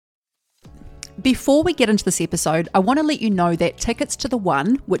Before we get into this episode, I want to let you know that tickets to The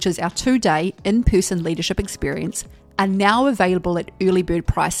One, which is our 2-day in-person leadership experience, are now available at early bird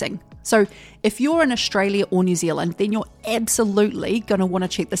pricing. So if you're in Australia or New Zealand, then you're absolutely going to want to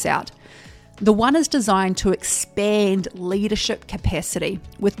check this out. The One is designed to expand leadership capacity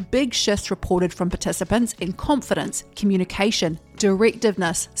with big shifts reported from participants in confidence, communication,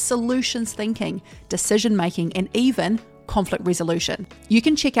 directiveness, solutions thinking, decision making, and even conflict resolution. You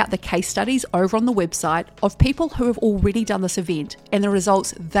can check out the case studies over on the website of people who have already done this event and the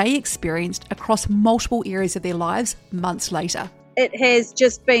results they experienced across multiple areas of their lives months later. It has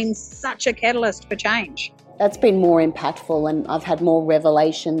just been such a catalyst for change. That's been more impactful, and I've had more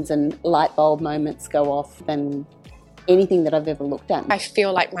revelations and light bulb moments go off than anything that I've ever looked at. I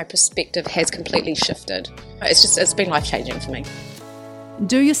feel like my perspective has completely shifted. It's been life-changing for me.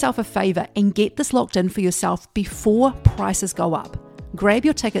 Do yourself a favour and get this locked in for yourself before prices go up. Grab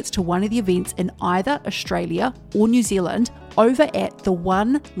your tickets to one of the events in either Australia or New Zealand over at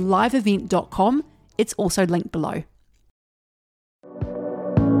theoneliveevent.com. It's also linked below.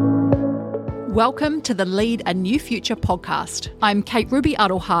 Welcome to the Lead a New Future podcast. I'm Kate Ruby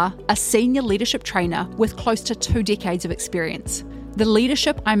Aroha, a senior leadership trainer with close to 2 decades of experience. The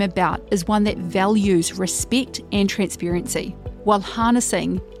leadership I'm about is one that values respect and transparency, while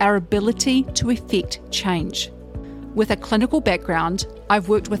harnessing our ability to effect change. With a clinical background, I've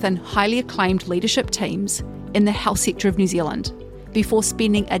worked within highly acclaimed leadership teams in the health sector of New Zealand, before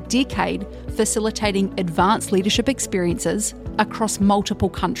spending a decade facilitating advanced leadership experiences across multiple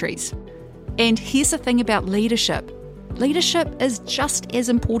countries. And here's the thing about leadership. Leadership is just as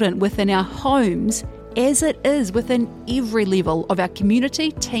important within our homes as it is within every level of our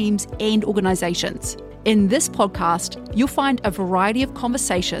community, teams, and organisations. In this podcast, you'll find a variety of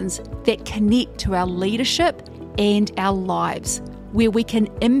conversations that connect to our leadership and our lives, where we can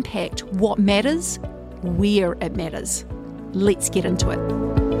impact what matters, where it matters. Let's get into it.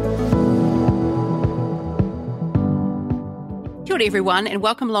 Kia ora everyone, and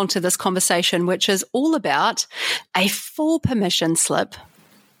welcome along to this conversation, which is all about a full permission slip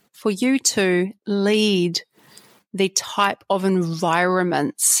for you to lead the type of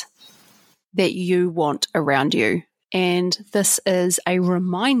environments that you want around you. And this is a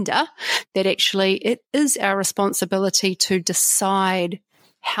reminder that actually it is our responsibility to decide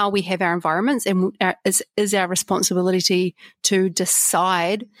how we have our environments, and it is our responsibility to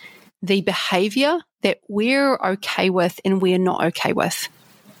decide the behavior that we're okay with and we're not okay with.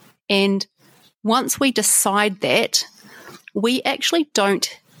 And once we decide that, we actually don't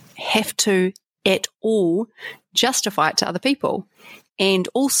have to at all justify it to other people. And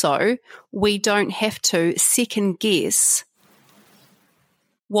also, we don't have to second guess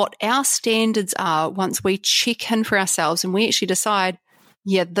what our standards are once we check in for ourselves and we actually decide,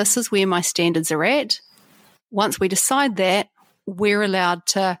 yeah, this is where my standards are at. Once we decide that, we're allowed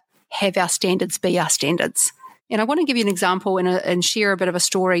to have our standards be our standards. And I want to give you an example and share a bit of a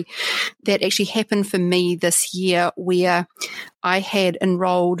story that actually happened for me this year, where I had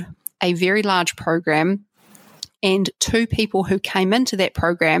enrolled a very large program, and 2 people who came into that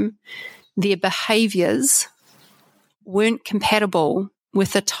program, their behaviours weren't compatible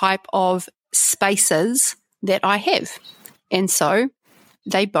with the type of spaces that I have. And so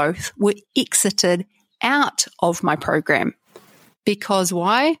they both were exited out of my program. Because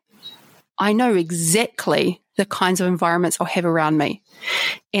why? I know exactly the kinds of environments I'll have around me.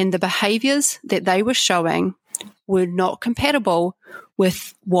 And the behaviours that they were showing were not compatible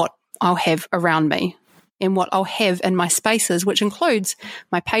with what I'll have around me and what I'll have in my spaces, which includes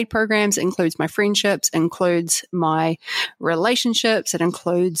my paid programs, includes my friendships, includes my relationships, it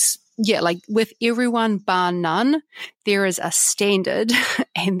includes, with everyone bar none, there is a standard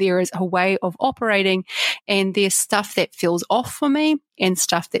and there is a way of operating, and there's stuff that feels off for me and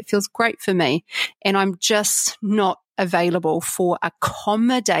stuff that feels great for me. And I'm just not available for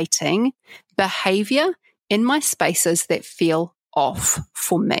accommodating behavior in my spaces that feel off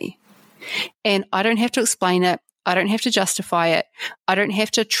for me. And I don't have to explain it. I don't have to justify it. I don't have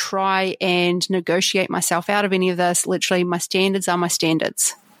to try and negotiate myself out of any of this. Literally, my standards are my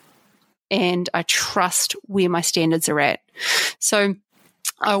standards. And I trust where my standards are at. So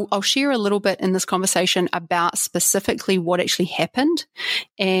I'll share a little bit in this conversation about specifically what actually happened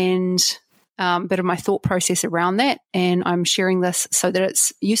and bit of my thought process around that, and I'm sharing this so that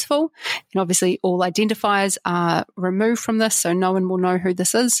it's useful. And obviously, all identifiers are removed from this, so no one will know who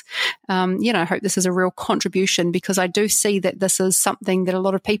this is. I hope this is a real contribution, because I do see that this is something that a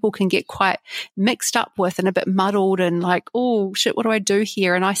lot of people can get quite mixed up with and a bit muddled and like, oh shit, what do I do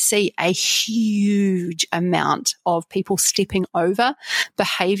here? And I see a huge amount of people stepping over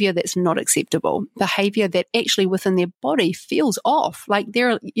behavior that's not acceptable, behavior that actually within their body feels off. Like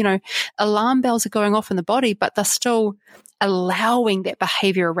there are, alarm bells are going off in the body, but they're still allowing that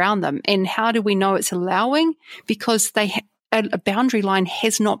behavior around them. And how do we know it's allowing? Because a boundary line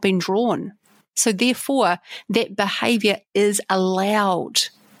has not been drawn. So therefore, that behavior is allowed.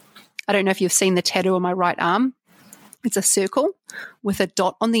 I don't know if you've seen the tattoo on my right arm. It's a circle with a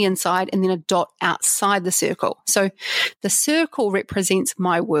dot on the inside and then a dot outside the circle. So the circle represents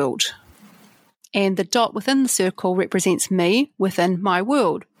my world, and the dot within the circle represents me within my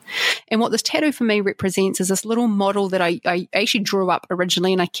world. And what this tattoo for me represents is this little model that I actually drew up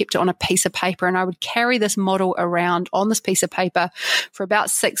originally, and I kept it on a piece of paper, and I would carry this model around on this piece of paper for about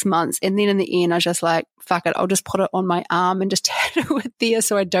 6 months. And then in the end, I was just like, fuck it, I'll just put it on my arm and just tattoo it there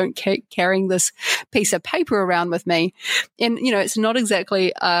so I don't keep carrying this piece of paper around with me. And, it's not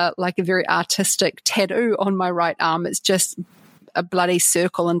exactly like a very artistic tattoo on my right arm. It's just a bloody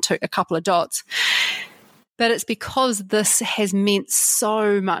circle and a couple of dots. But it's because this has meant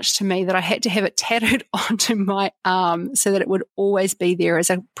so much to me that I had to have it tattooed onto my arm so that it would always be there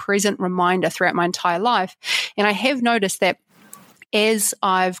as a present reminder throughout my entire life. And I have noticed that as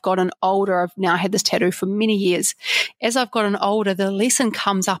I've gotten older, I've now had this tattoo for many years. As I've gotten older, the lesson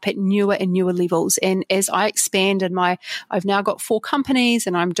comes up at newer and newer levels. And as I expand I've now got 4 companies,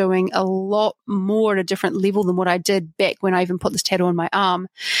 and I'm doing a lot more at a different level than what I did back when I even put this tattoo on my arm.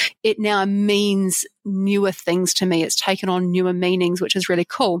 It now means newer things to me. It's taken on newer meanings, which is really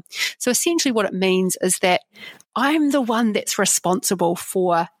cool. So essentially what it means is that I'm the one that's responsible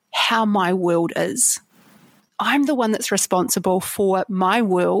for how my world is. I'm the one that's responsible for my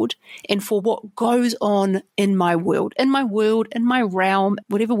world and for what goes on in my world, in my realm,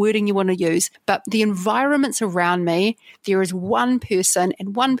 whatever wording you want to use. But the environments around me, there is one person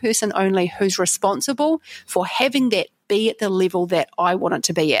and one person only who's responsible for having that be at the level that I want it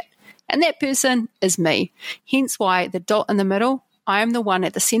to be at. And that person is me. Hence why the dot in the middle, I am the one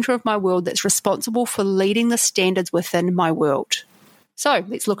at the center of my world that's responsible for leading the standards within my world. So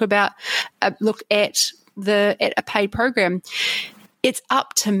let's look at a paid program. It's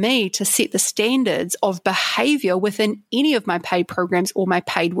up to me to set the standards of behavior within any of my paid programs or my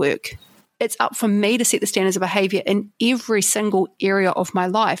paid work. It's up for me to set the standards of behavior in every single area of my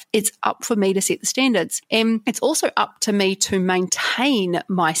life. It's up for me to set the standards. And it's also up to me to maintain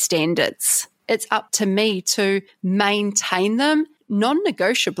my standards. It's up to me to maintain them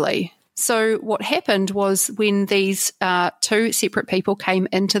non-negotiably. So what happened was when these 2 separate people came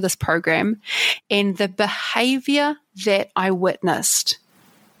into this program, and the behavior that I witnessed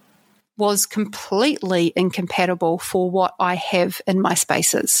was completely incompatible for what I have in my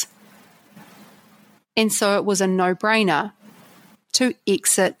spaces. And so it was a no-brainer to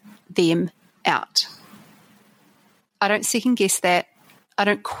exit them out. I don't second guess that. I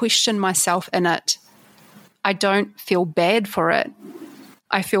don't question myself in it. I don't feel bad for it.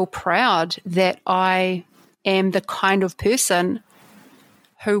 I feel proud that I am the kind of person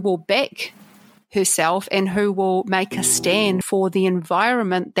who will back herself and who will make a stand for the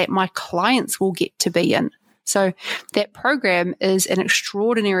environment that my clients will get to be in. So that program is an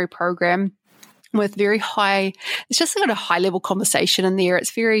extraordinary program with very high, it's just got a high level conversation in there.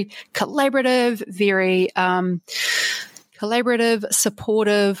 It's very collaborative,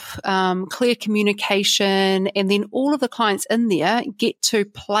 supportive, clear communication, and then all of the clients in there get to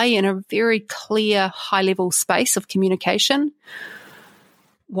play in a very clear, high-level space of communication.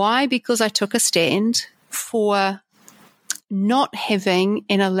 Why? Because I took a stand for not having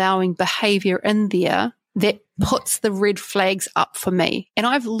and allowing behavior in there that puts the red flags up for me. And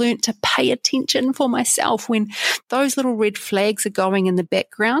I've learned to pay attention for myself when those little red flags are going in the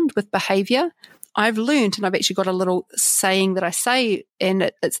background with behavior. I've learned, and I've actually got a little saying that I say,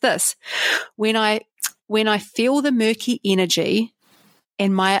 and it's this: when I feel the murky energy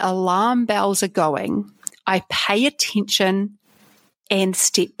and my alarm bells are going, I pay attention and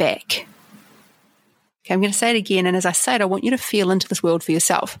step back. Okay, I'm going to say it again, and as I say it, I want you to feel into this world for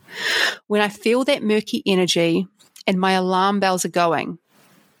yourself. When I feel that murky energy and my alarm bells are going,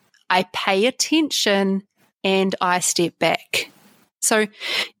 I pay attention and I step back. So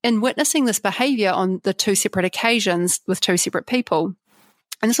in witnessing this behavior on the 2 separate occasions with 2 separate people,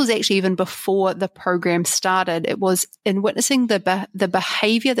 and this was actually even before the program started, it was in witnessing the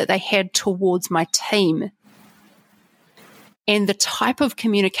behavior that they had towards my team and the type of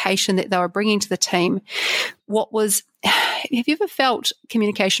communication that they were bringing to the team. Have you ever felt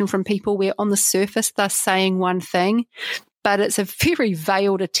communication from people where on the surface they're saying one thing, but it's a very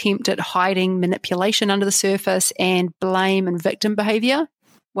veiled attempt at hiding manipulation under the surface and blame and victim behavior?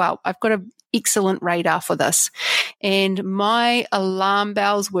 Well, I've got an excellent radar for this. And my alarm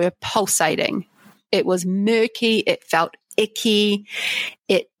bells were pulsating. It was murky. It felt icky.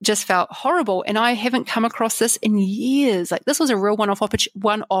 It just felt horrible. And I haven't come across this in years. Like, this was a real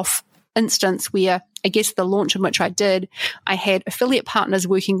one-off instance where, I guess the launch in which I did, I had affiliate partners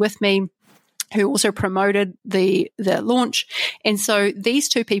working with me who also promoted the launch. And so these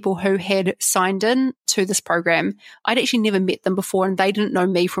two people who had signed in to this program, I'd actually never met them before, and they didn't know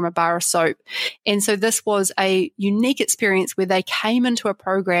me from a bar of soap. And so this was a unique experience where they came into a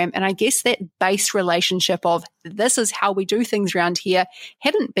program, and I guess that base relationship of this is how we do things around here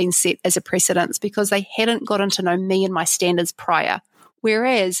hadn't been set as a precedence because they hadn't gotten to know me and my standards prior.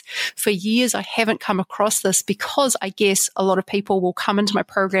 Whereas for years, I haven't come across this because I guess a lot of people will come into my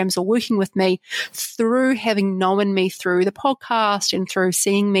programs or working with me through having known me through the podcast and through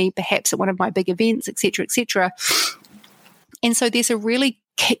seeing me perhaps at one of my big events, et cetera, et cetera. And so there's a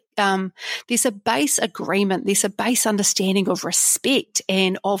base agreement, there's a base understanding of respect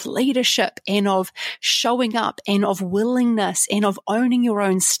and of leadership and of showing up and of willingness and of owning your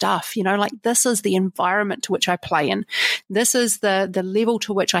own stuff. Like, this is the environment to which I play in. This is the level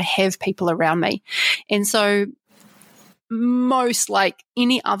to which I have people around me. And so most like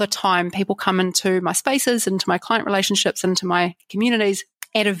any other time, people come into my spaces, into my client relationships, into my communities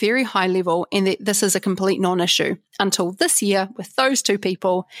at a very high level, and that this is a complete non-issue until this year with those two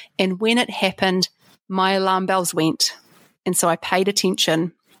people. And when it happened, my alarm bells went. And so I paid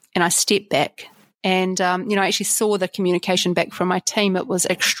attention and I stepped back and, I actually saw the communication back from my team. It was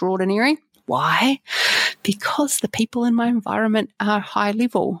extraordinary. Why? Because the people in my environment are high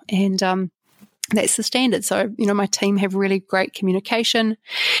level, and, that's the standard. So, my team have really great communication,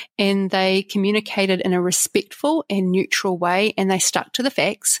 and they communicated in a respectful and neutral way, and they stuck to the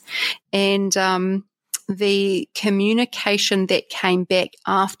facts. And the communication that came back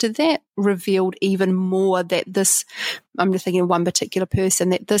after that revealed even more that I'm just thinking of one particular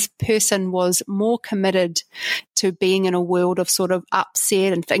person, that this person was more committed to being in a world of sort of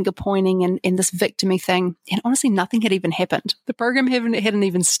upset and finger pointing and this victim-y thing. And honestly, nothing had even happened. The program hadn't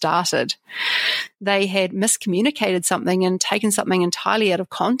even started. They had miscommunicated something and taken something entirely out of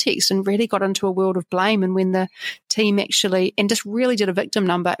context and really got into a world of blame. And when the team actually, and just really did a victim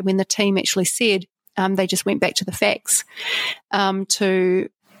number, when the team actually said, they just went back to the facts to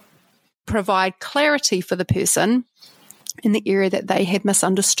provide clarity for the person in the area that they had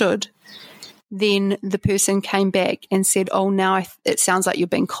misunderstood. Then the person came back and said, "Oh, now it sounds like you're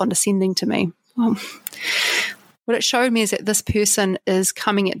being condescending to me." Well, what it showed me is that this person is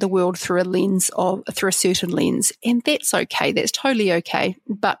coming at the world through a certain lens, and that's okay. That's totally okay.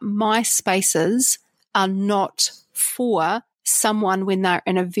 But my spaces are not for someone when they're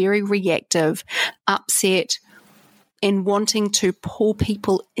in a very reactive, upset, and wanting to pull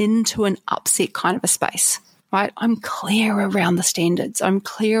people into an upset kind of a space, right? I'm clear around the standards. I'm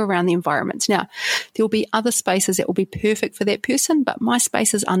clear around the environments. Now, there will be other spaces that will be perfect for that person, but my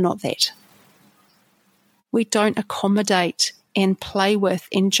spaces are not that. We don't accommodate and play with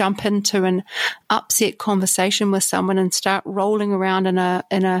and jump into an upset conversation with someone and start rolling around in a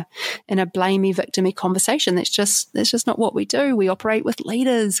blamey, victimy conversation. That's just not what we do. We operate with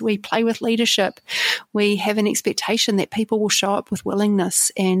leaders. We play with leadership. We have an expectation that people will show up with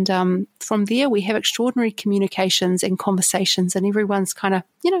willingness. And from there, we have extraordinary communications and conversations, and everyone's kind of,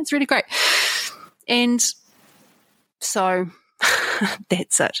 it's really great. And so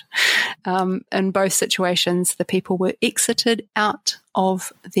that's it. In both situations, the people were exited out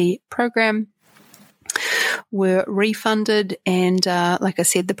of the program, were refunded, and like I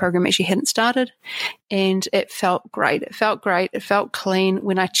said, the program actually hadn't started, and it felt great. It felt great. It felt clean.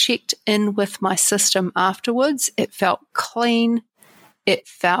 When I checked in with my system afterwards, it felt clean. It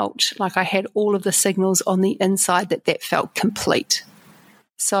felt like I had all of the signals on the inside that felt complete.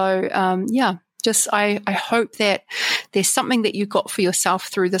 So, I hope that there's something that you got for yourself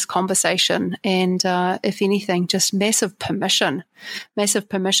through this conversation. And if anything, just massive permission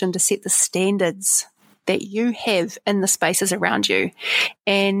to set the standards that you have in the spaces around you.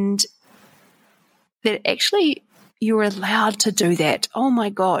 And that actually you're allowed to do that. Oh my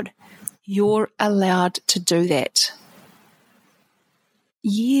God, you're allowed to do that.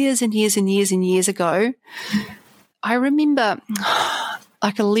 Years and years and years and years ago, I remember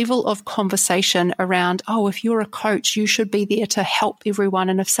like a level of conversation around, oh, if you're a coach, you should be there to help everyone.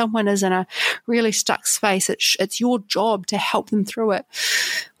 And if someone is in a really stuck space, it's your job to help them through it.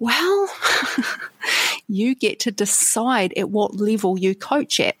 Well, you get to decide at what level you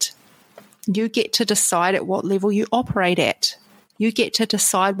coach at. You get to decide at what level you operate at. You get to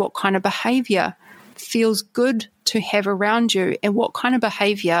decide what kind of behavior feels good to have around you and what kind of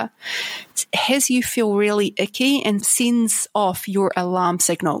behavior has you feel really icky and sends off your alarm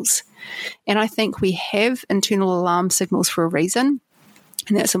signals. And I think we have internal alarm signals for a reason,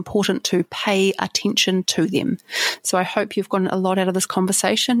 and that's important to pay attention to them. So I hope you've gotten a lot out of this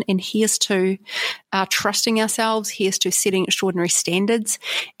conversation, and here's to trusting ourselves, here's to setting extraordinary standards,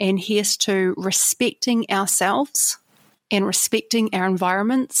 and here's to respecting ourselves and respecting our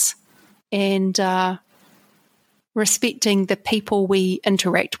environments and respecting the people we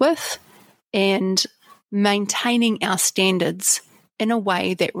interact with and maintaining our standards in a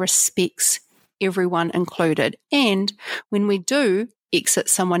way that respects everyone included. And when we do exit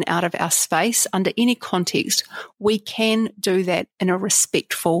someone out of our space under any context, we can do that in a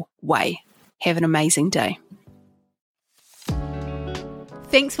respectful way. Have an amazing day.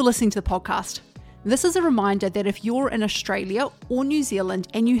 Thanks for listening to the podcast. This is a reminder that if you're in Australia or New Zealand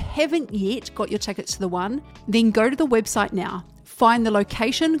and you haven't yet got your tickets to the one, then go to the website now, find the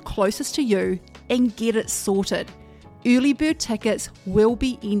location closest to you and get it sorted. Early bird tickets will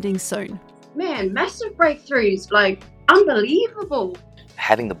be ending soon. Man, massive breakthroughs, like unbelievable.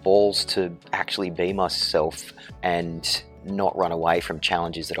 Having the balls to actually be myself and not run away from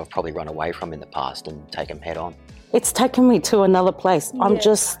challenges that I've probably run away from in the past and take them head on. It's taken me to another place. I'm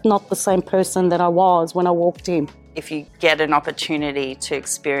just not the same person that I was when I walked in. If you get an opportunity to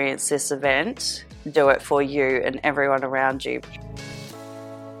experience this event, do it for you and everyone around you.